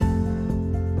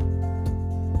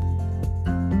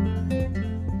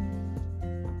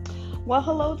Well,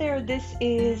 hello there. This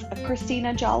is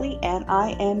Christina Jolly, and I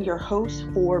am your host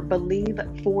for Believe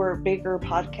for Bigger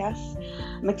podcast.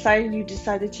 I'm excited you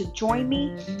decided to join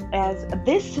me as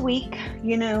this week,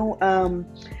 I'm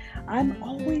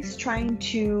always trying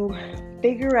to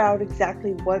figure out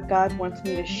exactly what God wants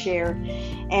me to share.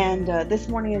 And this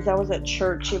morning, as I was at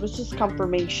church, it was just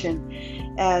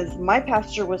confirmation as my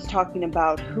pastor was talking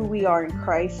about who we are in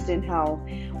Christ and how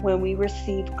when we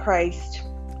receive Christ,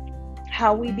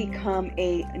 how we become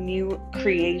a new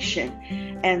creation.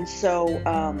 And so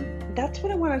that's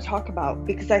what I want to talk about,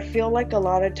 because I feel like a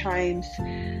lot of times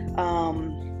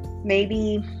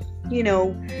maybe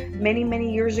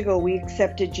many years ago we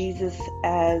accepted Jesus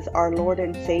as our Lord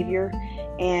and Savior,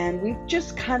 and we've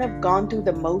just kind of gone through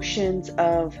the motions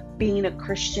of being a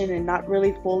Christian and not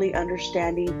really fully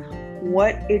understanding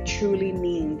what it truly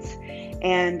means.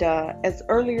 And as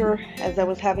I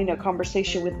was having a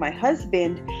conversation with my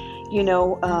husband,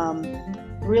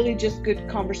 really just good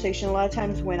conversation. A lot of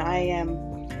times when I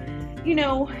am,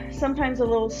 sometimes a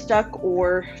little stuck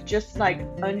or just like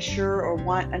unsure or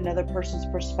want another person's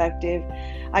perspective,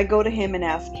 I go to him and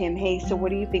ask him, hey, so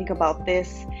what do you think about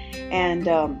this? And,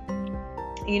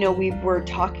 we were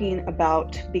talking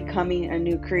about becoming a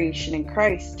new creation in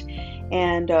Christ.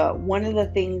 And one of the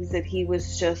things that he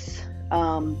was just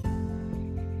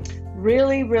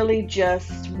really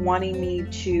just wanting me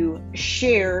to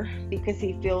share, because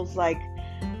he feels like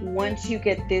once you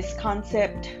get this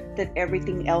concept, that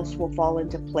everything else will fall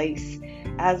into place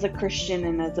as a Christian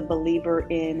and as a believer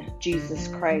in Jesus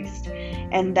Christ.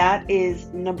 And that is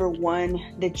number one,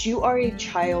 that you are a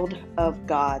child of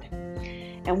God.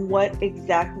 And what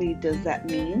exactly does that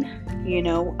mean?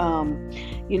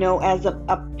 As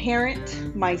a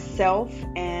parent myself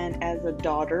and as a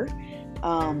daughter,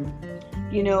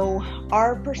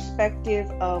 our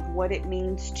perspective of what it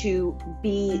means to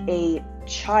be a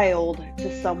child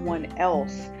to someone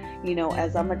else,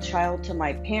 as I'm a child to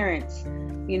my parents,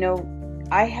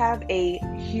 I have a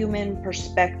human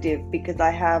perspective because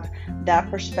I have that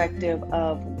perspective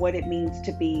of what it means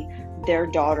to be their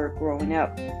daughter growing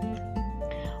up.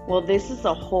 Well, this is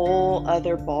a whole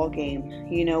other ball game.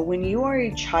 When you are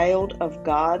a child of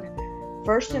God,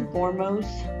 first and foremost,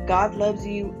 God loves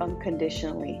you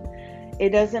unconditionally. It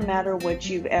doesn't matter what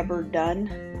you've ever done.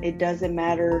 It doesn't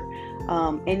matter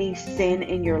any sin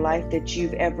in your life that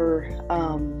you've ever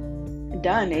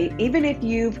done. Even if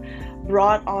you've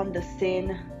brought on the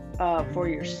sin for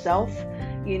yourself,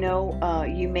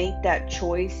 you make that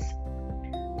choice.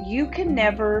 You can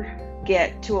never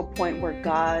get to a point where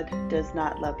God does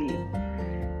not love you.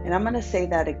 And I'm going to say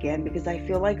that again because I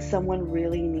feel like someone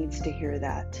really needs to hear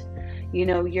that.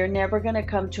 You're never going to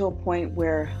come to a point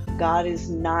where God is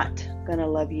not going to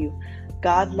love you.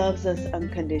 God loves us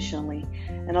unconditionally.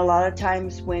 And a lot of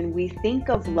times when we think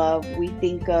of love, we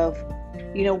think of,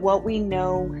 what we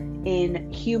know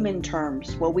in human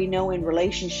terms, what we know in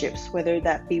relationships, whether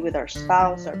that be with our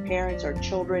spouse, our parents, our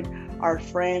children, our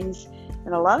friends.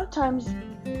 And a lot of times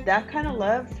that kind of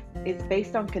love is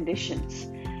based on conditions.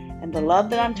 And the love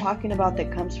that I'm talking about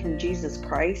that comes from Jesus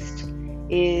Christ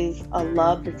is a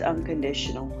love that's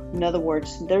unconditional. In other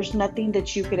words, there's nothing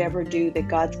that you could ever do that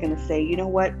God's going to say, you know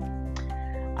what,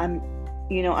 I'm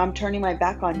turning my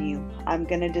back on you. I'm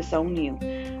going to disown you.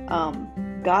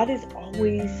 God is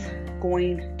always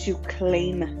going to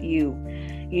claim you.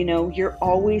 You're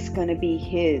always going to be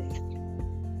His.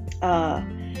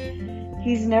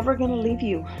 He's never going to leave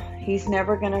you. He's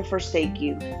never going to forsake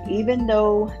you. Even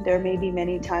though there may be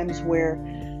many times where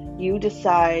you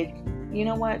decide, you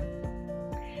know what,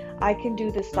 I can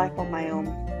do this life on my own.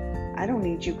 I don't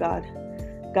need you, God.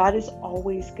 God is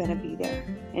always going to be there.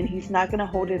 And He's not going to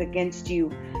hold it against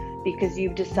you because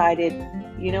you've decided,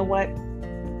 you know what?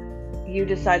 You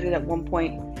decided at one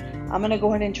point, I'm going to go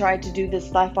ahead and try to do this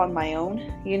life on my own.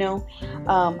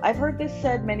 I've heard this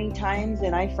said many times,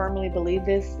 and I firmly believe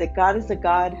this, that God is a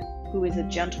God who is a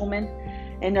gentleman.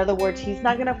 In other words, He's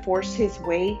not going to force His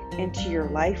way into your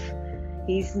life.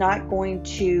 He's not going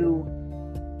to,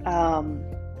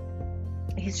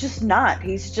 He's just not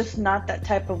that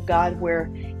type of God where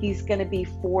He's going to be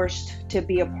forced to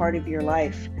be a part of your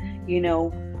life.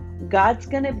 God's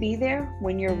going to be there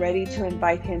when you're ready to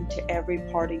invite Him to every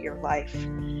part of your life,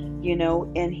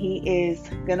 and He is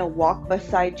going to walk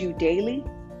beside you daily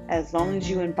as long as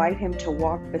you invite Him to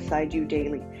walk beside you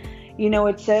daily.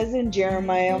 It says in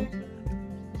Jeremiah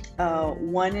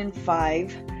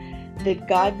 1:5 that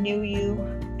God knew you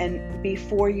and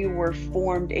before you were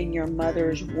formed in your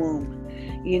mother's womb.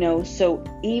 So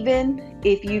even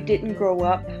if you didn't grow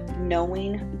up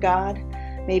knowing God,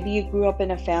 maybe you grew up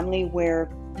in a family where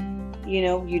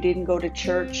You didn't go to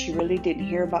church, you really didn't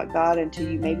hear about God until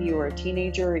maybe you were a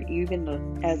teenager or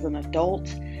even as an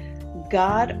adult.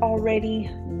 God already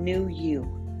knew you.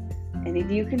 And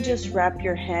if you can just wrap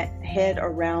your head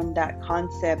around that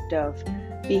concept of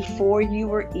before you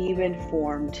were even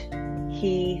formed,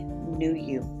 He knew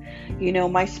you.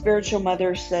 My spiritual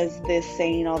mother says this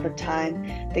saying all the time,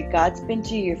 that God's been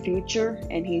to your future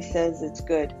and He says it's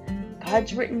good.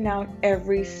 God's written out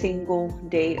every single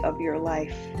day of your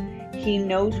life. He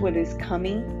knows what is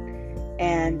coming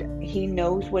and He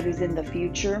knows what is in the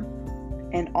future.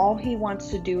 And all He wants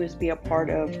to do is be a part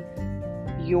of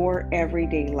your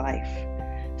everyday life.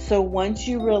 So once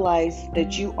you realize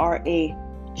that you are a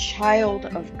child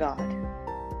of God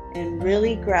and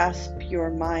really grasp your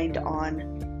mind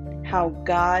on how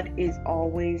God is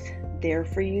always there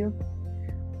for you,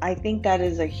 I think that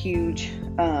is a huge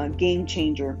game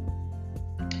changer.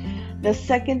 The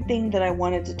second thing that I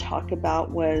wanted to talk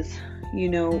about was,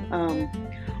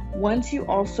 once you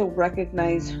also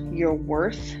recognize your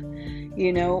worth,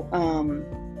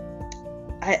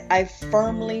 I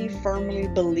firmly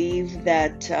believe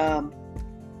that,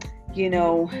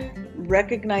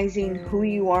 recognizing who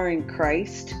you are in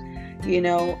Christ, there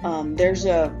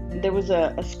was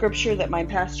a scripture that my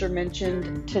pastor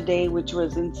mentioned today, which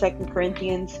was in 2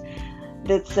 Corinthians,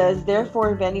 that says,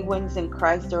 therefore, if anyone's in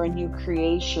Christ, they're a new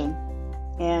creation.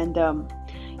 And,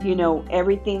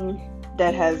 everything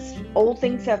that old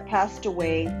things have passed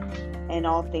away and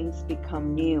all things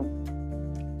become new.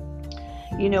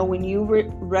 When you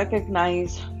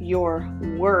recognize your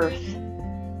worth,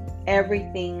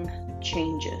 everything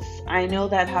changes. I know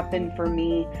that happened for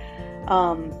me,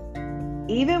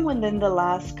 even within the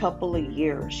last couple of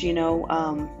years.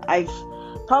 I've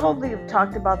probably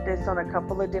talked about this on a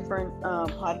couple of different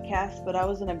podcasts, but I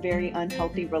was in a very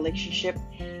unhealthy relationship.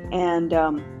 And,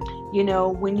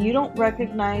 when you don't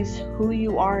recognize who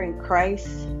you are in Christ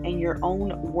and your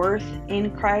own worth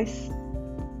in Christ,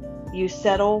 you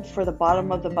settle for the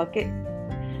bottom of the bucket.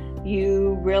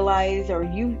 You realize, or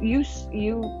you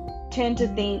tend to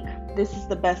think, this is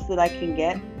the best that I can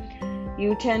get.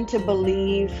 You tend to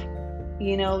believe,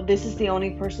 this is the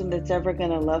only person that's ever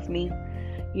going to love me.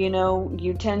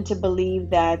 You tend to believe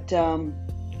that,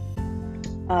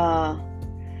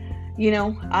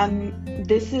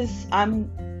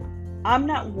 I'm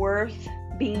not worth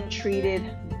being treated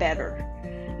better.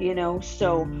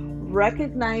 So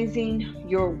recognizing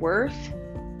your worth,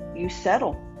 you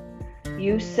settle.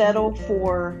 You settle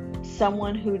for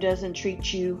someone who doesn't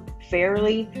treat you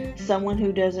fairly, someone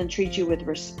who doesn't treat you with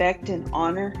respect and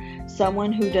honor,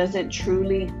 someone who doesn't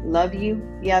truly love you.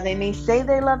 Yeah, they may say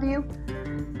they love you,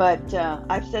 but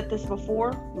I've said this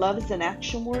before, love is an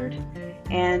action word,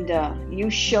 and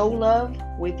you show love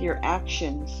with your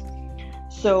actions.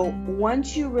 So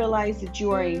once you realize that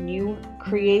you are a new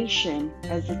creation,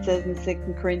 as it says in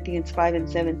 2 Corinthians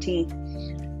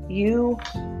 5:17, you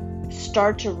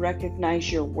start to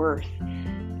recognize your worth.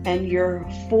 And your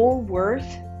full worth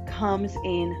comes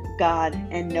in God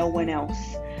and no one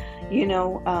else.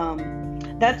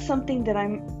 That's something that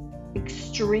I'm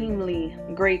extremely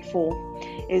grateful,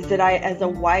 is that as a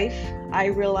wife, I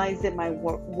realize that my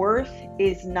worth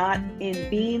is not in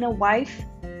being a wife.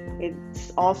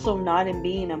 It's also not in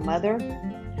being a mother,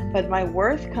 but my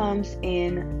worth comes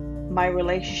in my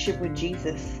relationship with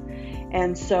Jesus.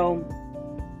 And so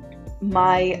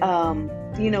my,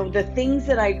 the things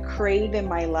that I crave in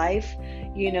my life,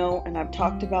 and I've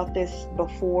talked about this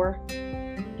before,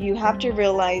 you have to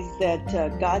realize that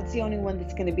God's the only one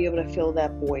that's going to be able to fill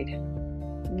that void.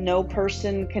 No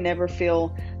person can ever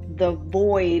fill the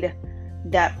void,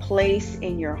 that place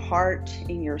in your heart,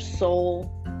 in your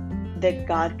soul, that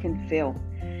God can fill.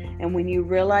 And when you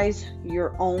realize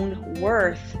your own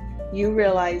worth, you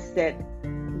realize that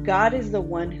God is the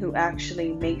one who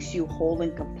actually makes you whole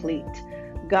and complete.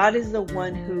 God is the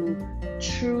one who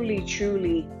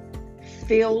truly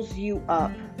fills you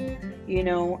up.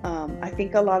 I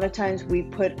think a lot of times we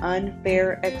put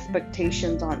unfair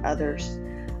expectations on others,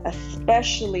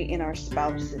 especially in our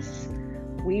spouses.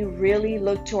 We really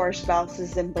look to our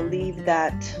spouses and believe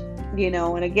that,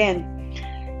 and again,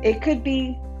 it could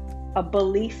be a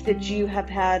belief that you have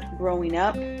had growing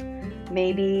up,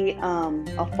 maybe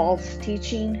a false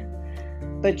teaching,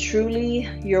 but truly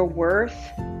your worth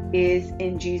is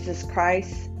in Jesus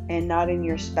Christ and not in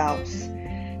your spouse.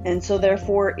 And so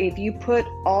therefore, if you put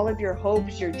all of your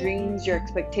hopes, your dreams, your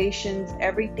expectations,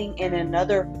 everything in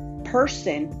another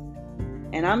person,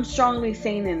 and I'm strongly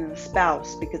saying in a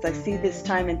spouse, because I see this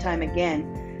time and time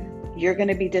again, you're going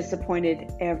to be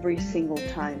disappointed every single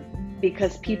time,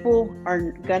 because people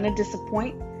are going to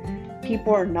disappoint.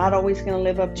 people are not always going to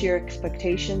live up to your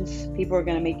expectations. People are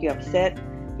going to make you upset.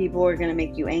 People are going to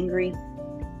make you angry.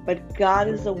 But God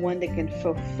is the one that can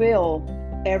fulfill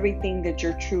everything that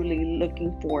you're truly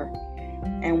looking for.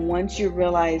 And once you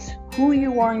realize who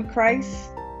you are in Christ,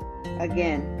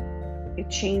 again, it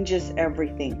changes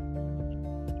everything.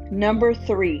 Number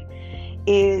 3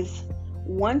 is,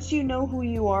 once you know who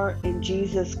you are in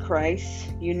Jesus Christ,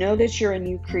 you know that you're a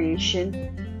new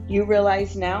creation, you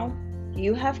realize now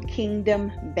you have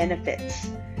kingdom benefits.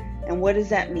 And what does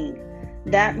that mean?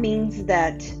 That means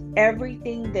that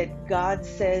everything that God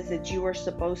says that you are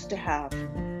supposed to have,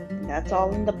 and that's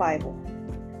all in the Bible,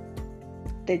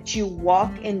 that you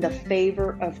walk in the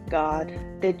favor of God,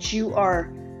 that you are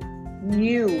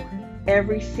new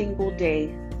every single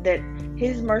day, that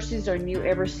His mercies are new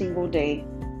every single day,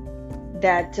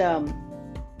 that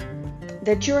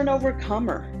you're an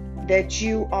overcomer, that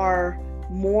you are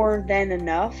more than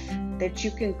enough, that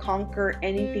you can conquer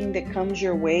anything that comes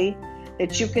your way,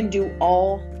 that you can do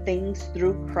all things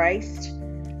through Christ.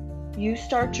 You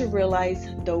start to realize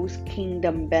those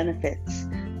kingdom benefits,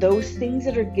 those things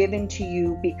that are given to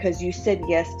you because you said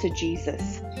yes to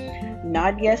Jesus,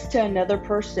 not yes to another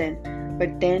person,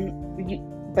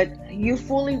 but you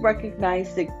fully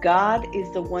recognize that God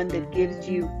is the one that gives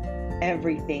you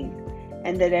everything,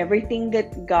 and that everything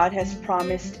that God has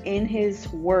promised in His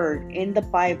Word, in the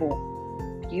Bible,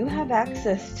 you have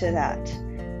access to that.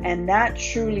 And that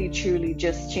truly, truly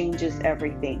just changes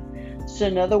everything. So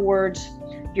in other words,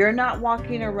 you're not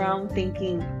walking around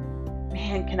thinking,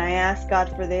 man, can I ask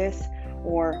God for this?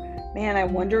 Or, man, I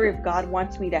wonder if God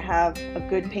wants me to have a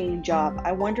good paying job.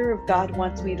 I wonder if God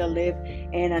wants me to live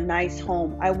in a nice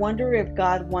home. I wonder if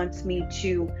God wants me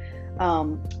to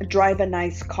drive a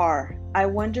nice car. I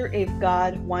wonder if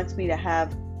God wants me to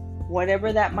have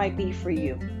whatever that might be for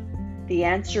you. The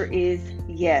answer is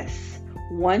yes.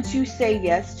 Once you say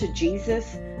yes to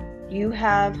Jesus, you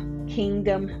have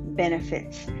kingdom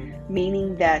benefits,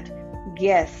 meaning that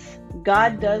yes,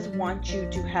 God does want you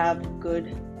to have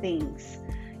good things.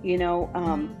 You know,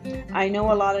 I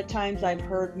know a lot of times I've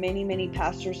heard many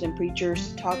pastors and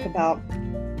preachers talk about,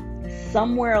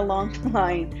 somewhere along the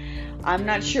line, I'm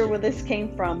not sure where this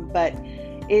came from, but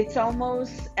it's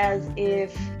almost as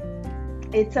if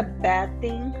it's a bad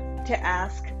thing to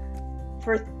ask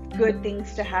for good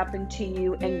things to happen to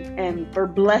you and for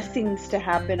blessings to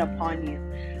happen upon you.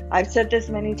 I've said this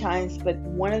many times, but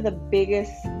one of the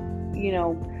biggest,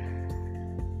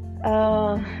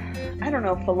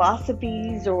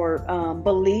 philosophies or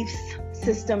belief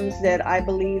systems that I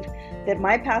believe that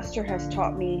my pastor has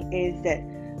taught me is that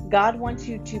God wants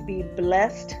you to be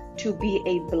blessed to be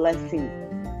a blessing.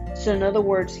 So in other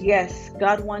words, yes,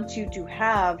 God wants you to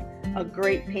have a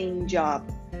great paying job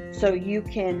so you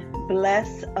can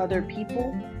bless other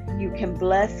people. You can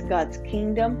bless God's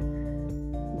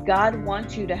kingdom. God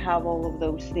wants you to have all of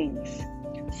those things.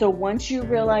 So once you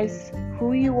realize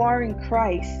who you are in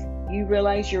Christ, you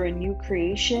realize you're a new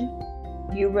creation.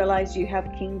 You realize you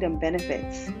have kingdom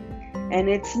benefits. And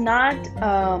it's not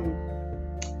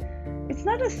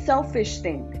a selfish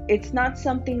thing. It's not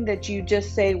something that you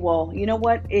just say, well, you know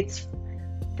what? It's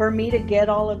for me to get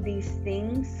all of these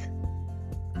things.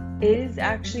 It is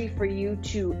actually for you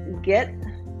to get,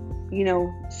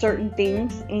 certain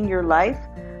things in your life,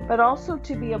 but also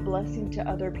to be a blessing to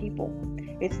other people.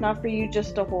 It's not for you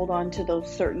just to hold on to those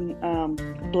certain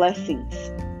blessings.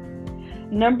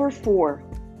 Number 4,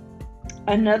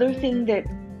 another thing that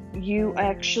you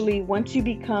actually, once you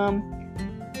become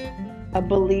a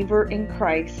believer in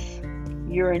Christ,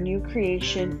 you're a new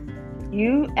creation,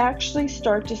 you actually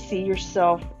start to see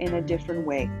yourself in a different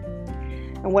way.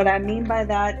 And what I mean by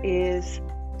that is,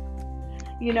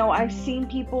 I've seen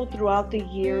people throughout the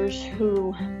years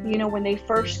who, when they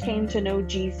first came to know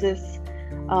Jesus,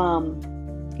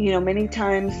 many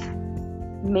times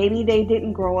maybe they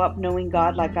didn't grow up knowing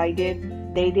God like I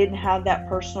did. They didn't have that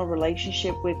personal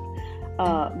relationship with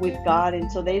God,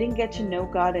 and so they didn't get to know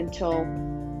God until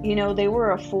they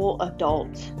were a full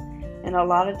adult. And a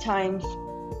lot of times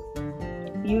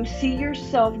you see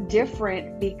yourself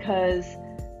different because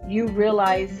you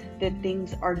realize that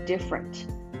things are different.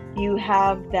 You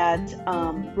have that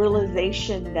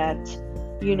realization that,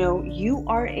 you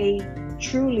are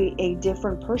truly a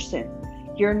different person.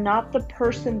 You're not the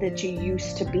person that you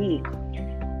used to be.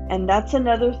 And that's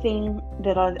another thing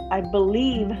that I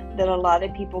believe that a lot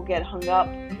of people get hung up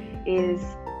is,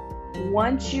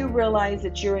 once you realize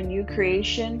that you're a new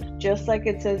creation, just like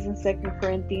it says in 2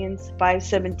 Corinthians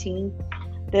 5:17,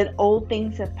 that old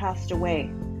things have passed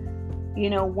away.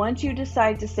 Once you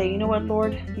decide to say, you know what,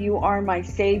 Lord, you are my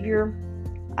Savior.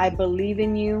 I believe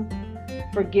in you.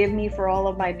 Forgive me for all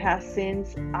of my past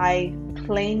sins. I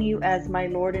claim you as my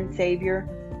Lord and Savior.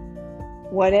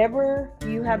 Whatever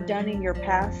you have done in your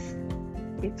past,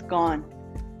 it's gone.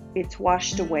 It's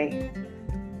washed away.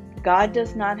 God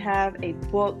does not have a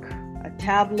book, a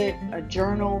tablet, a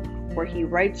journal where He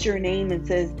writes your name and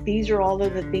says, these are all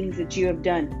of the things that you have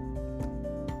done.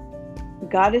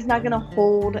 God is not going to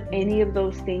hold any of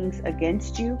those things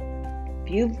against you.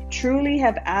 If you truly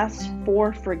have asked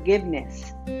for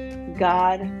forgiveness,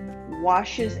 God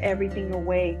washes everything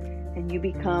away and you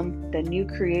become the new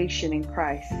creation in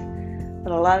Christ.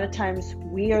 But a lot of times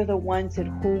we are the ones that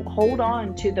hold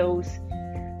on to those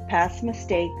past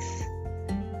mistakes,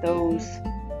 those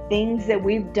things that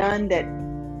we've done that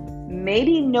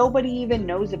maybe nobody even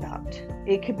knows about.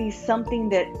 It could be something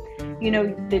that,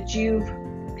 that you've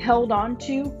held on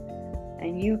to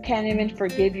and you can't even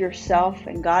forgive yourself.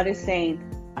 And God is saying,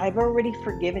 I've already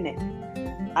forgiven it.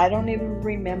 I don't even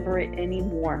remember it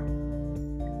anymore.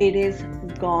 It is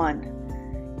gone.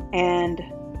 And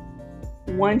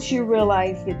once you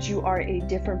realize that you are a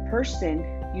different person,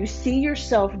 you see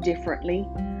yourself differently,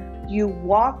 you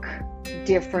walk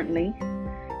differently,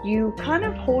 you kind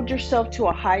of hold yourself to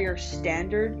a higher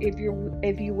standard, if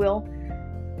you will.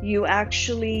 You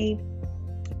actually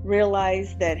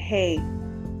realize that, hey,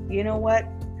 you know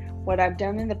what I've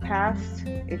done in the past,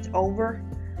 it's over.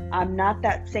 I'm not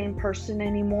that same person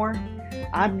anymore.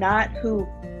 I'm not who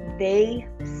they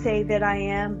say that I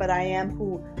am, but I am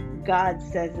who God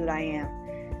says that I am.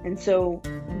 And so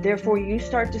therefore you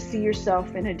start to see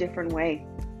yourself in a different way.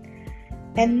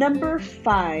 And number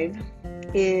 5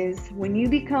 is, when you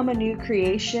become a new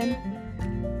creation,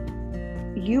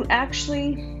 you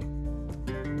actually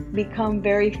become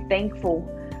very thankful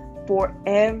for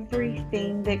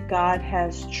everything that God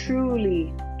has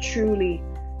truly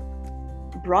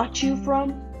brought you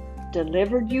from,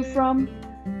 delivered you from,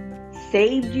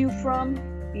 saved you from.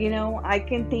 I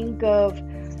can think of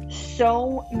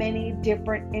so many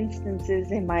different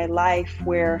instances in my life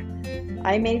where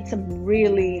I made some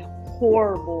really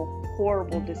horrible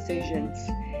decisions.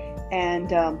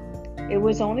 And it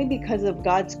was only because of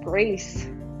God's grace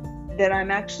that I'm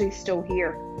actually still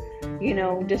here.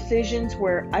 Decisions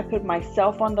where I put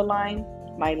myself on the line,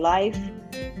 my life,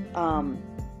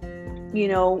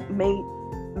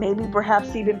 maybe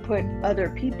perhaps even put other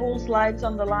people's lives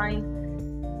on the line.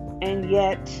 And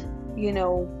yet,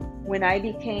 when I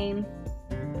became,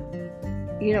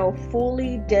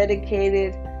 fully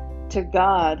dedicated to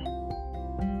God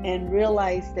and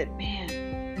realized that,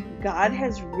 man, God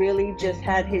has really just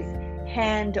had His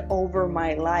hand over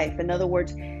my life. In other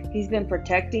words, He's been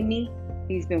protecting me.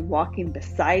 He's been walking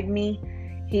beside me.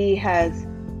 He has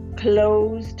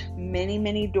closed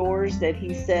many doors that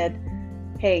He said,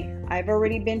 hey, I've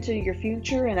already been to your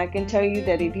future, and I can tell you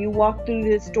that if you walk through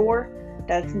this door,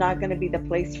 that's not going to be the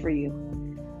place for you.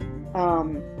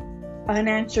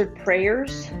 Unanswered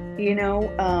prayers,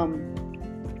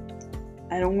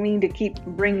 I don't mean to keep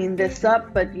bringing this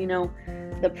up, but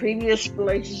the previous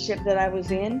relationship that I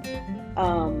was in,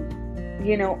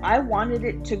 I wanted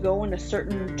it to go in a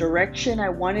certain direction. I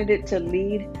wanted it to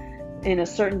lead in a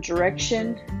certain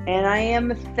direction. And I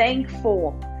am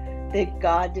thankful that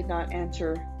God did not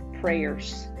answer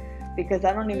prayers, because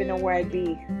I don't even know where I'd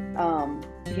be,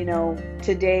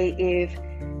 today if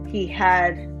He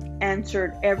had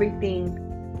answered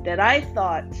everything that I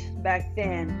thought back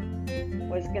then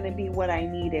was going to be what I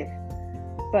needed.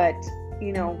 But,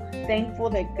 thankful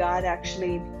that God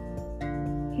actually,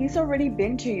 He's already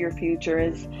been to your future.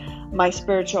 As my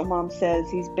spiritual mom says,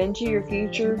 He's been to your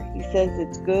future. He says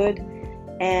it's good.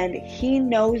 And He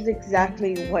knows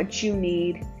exactly what you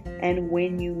need and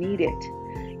when you need it.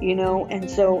 And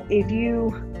so if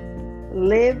you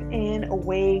live in a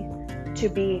way to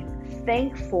be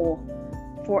thankful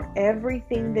for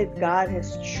everything that God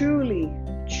has truly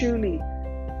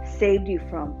saved you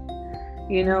from.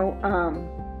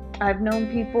 I've known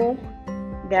people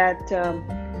that,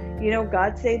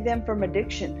 God saved them from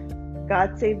addiction.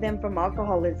 God saved them from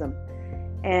alcoholism.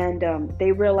 And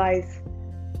they realize,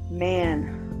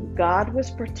 man, God was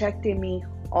protecting me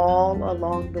all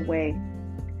along the way.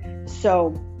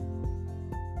 So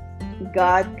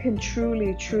God can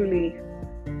truly,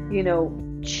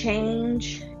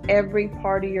 change every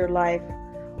part of your life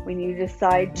when you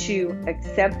decide to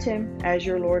accept Him as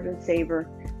your Lord and Savior,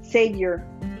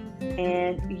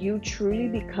 and you truly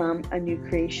become a new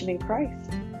creation in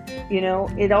Christ.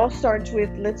 It all starts with,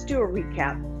 let's do a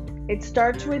recap. It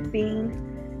starts with being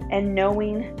and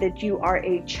knowing that you are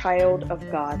a child of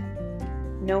God,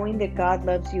 knowing that God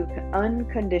loves you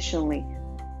unconditionally.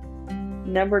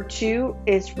 Number 2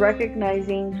 is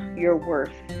recognizing your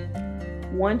worth.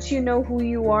 Once you know who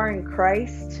you are in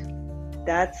Christ,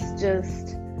 that's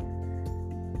just,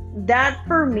 that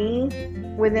for me,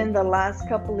 within the last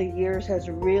couple of years, has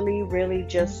really, really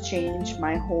just changed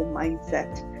my whole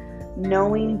mindset.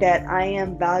 Knowing that I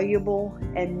am valuable,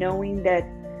 and knowing that,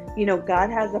 God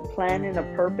has a plan and a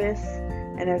purpose.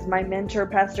 And as my mentor,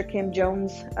 Pastor Kim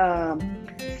Jones,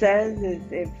 says, is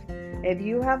if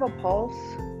you have a pulse,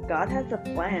 God has a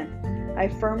plan. I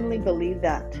firmly believe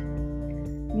that.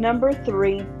 Number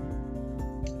 3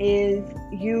 is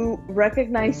you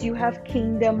recognize you have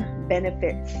kingdom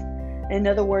benefits. In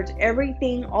other words,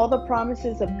 everything, all the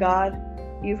promises of God,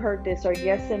 you've heard this, are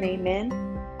yes and amen.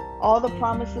 All the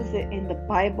promises in the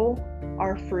Bible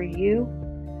are for you,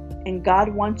 and God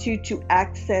wants you to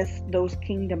access those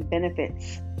kingdom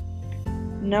benefits.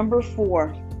 Number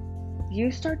 4,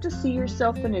 you start to see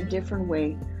yourself in a different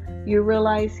way. You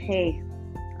realize, hey,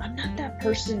 I'm not that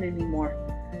person anymore.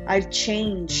 I've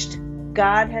changed.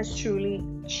 God has truly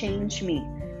changed me.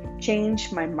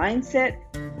 Changed my mindset,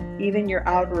 even your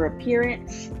outer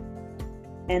appearance.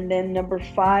 And then number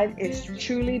 5 is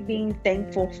truly being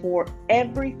thankful for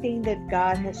everything that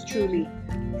God has truly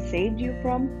saved you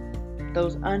from.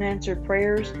 Those unanswered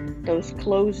prayers, those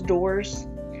closed doors.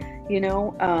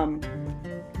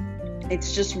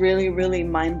 It's just really, really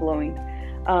mind-blowing.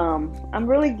 I'm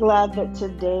really glad that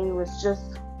today was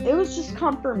just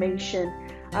confirmation.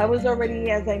 I was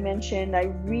already, as I mentioned, I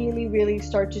really, really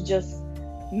start to just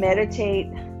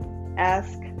meditate,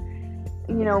 ask,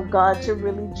 God to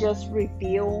really just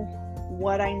reveal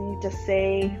what I need to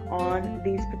say on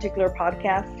these particular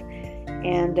podcasts.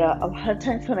 And a lot of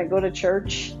times when I go to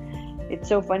church, it's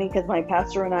so funny because my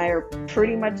pastor and I are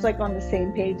pretty much like on the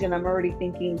same page, and I'm already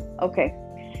thinking, okay,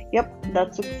 yep,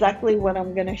 that's exactly what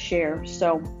I'm going to share.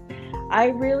 So I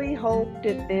really hope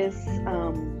that this,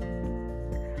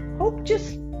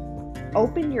 just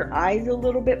open your eyes a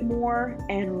little bit more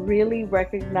and really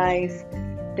recognize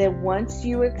that once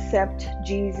you accept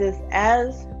Jesus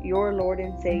as your Lord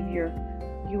and Savior,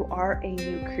 you are a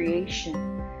new creation.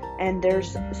 And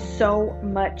there's so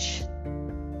much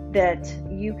that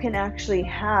you can actually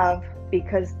have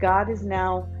because God is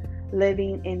now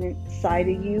living inside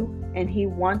of you, and He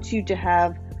wants you to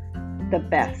have the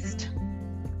best.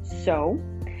 So,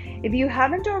 if you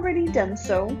haven't already done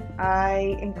so,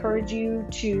 I encourage you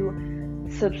to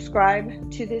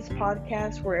subscribe to this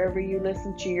podcast wherever you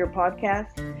listen to your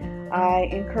podcast. I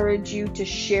encourage you to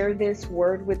share this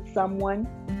word with someone,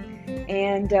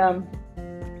 and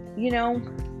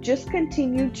just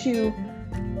continue to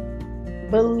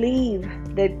believe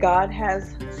that God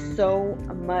has so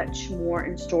much more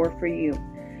in store for you.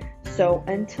 So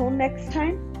until next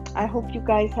time, I hope you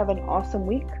guys have an awesome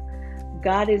week.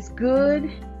 God is good,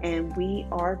 and we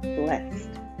are blessed.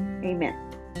 Amen.